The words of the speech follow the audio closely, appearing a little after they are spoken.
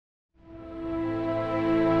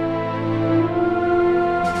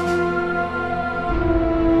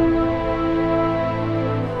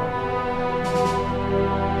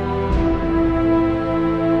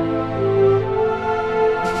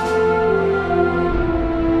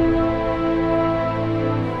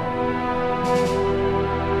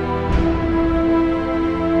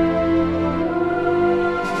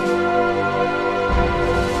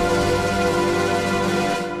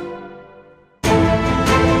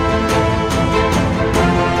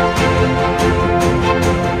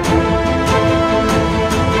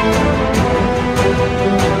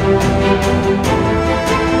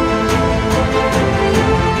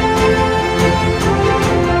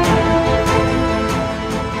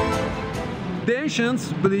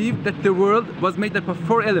ancients believed that the world was made up of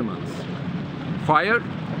four elements: fire,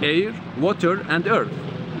 air, water, and earth.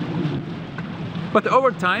 But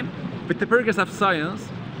over time, with the progress of science,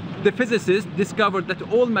 the physicists discovered that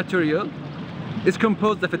all material is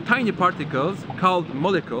composed of tiny particles called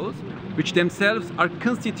molecules, which themselves are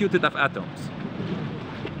constituted of atoms.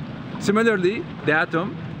 Similarly, the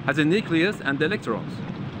atom has a nucleus and electrons.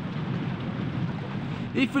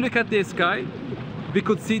 If we look at the sky, we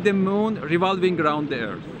could see the moon revolving around the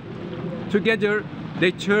earth. Together,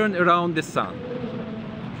 they turn around the sun.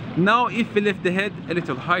 Now, if we lift the head a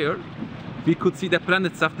little higher, we could see the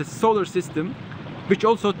planets of the solar system, which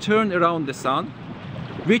also turn around the sun,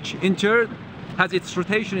 which in turn has its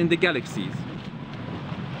rotation in the galaxies.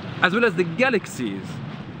 As well as the galaxies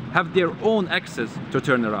have their own axis to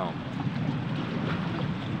turn around.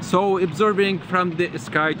 So, observing from the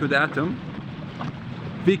sky to the atom,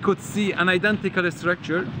 we could see an identical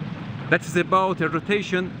structure that is about a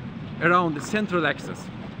rotation around the central axis.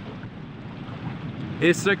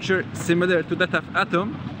 A structure similar to that of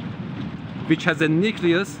atom, which has a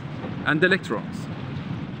nucleus and electrons.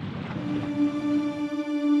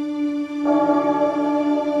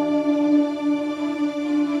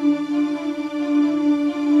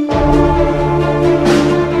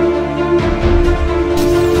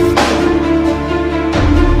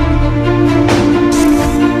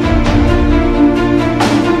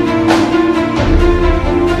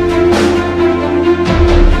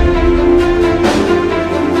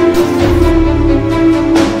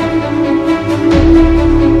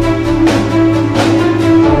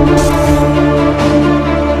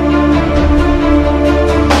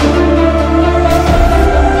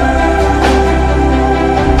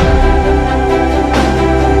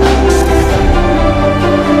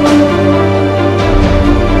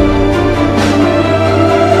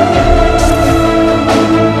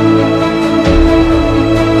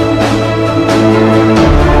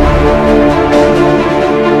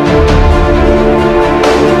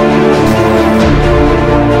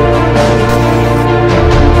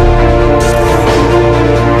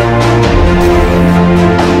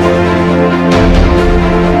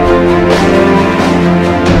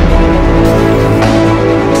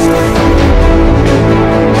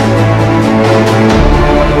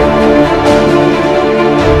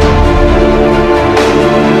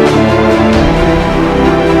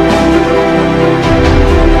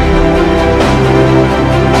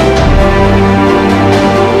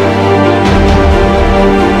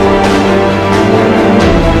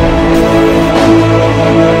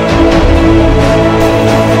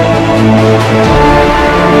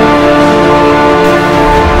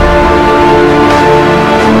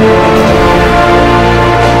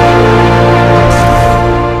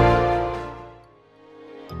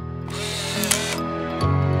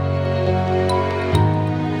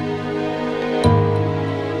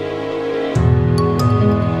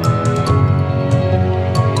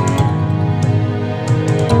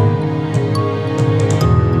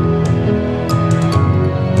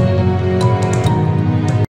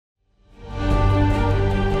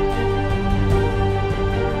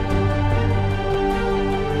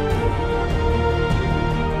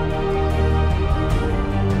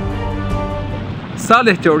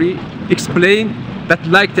 Saleh theory explains that,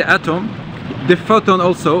 like the atom, the photon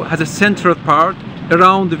also has a central part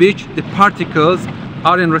around which the particles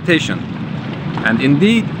are in rotation. And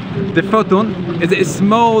indeed, the photon is a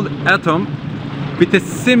small atom with a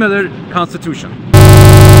similar constitution.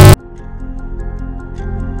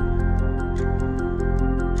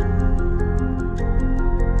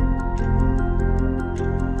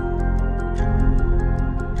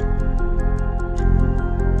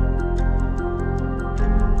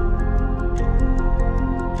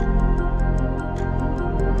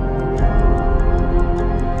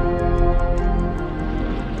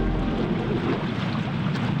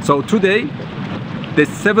 So today, the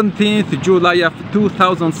 17th July of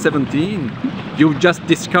 2017, you just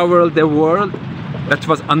discovered the world that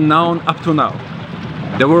was unknown up to now.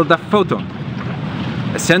 The world of photon.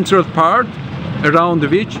 A central part around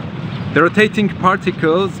which the rotating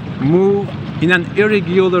particles move in an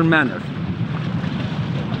irregular manner.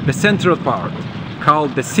 The central part,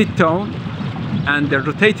 called the Photon, and the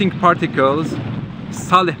rotating particles,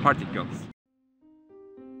 Saleh particles.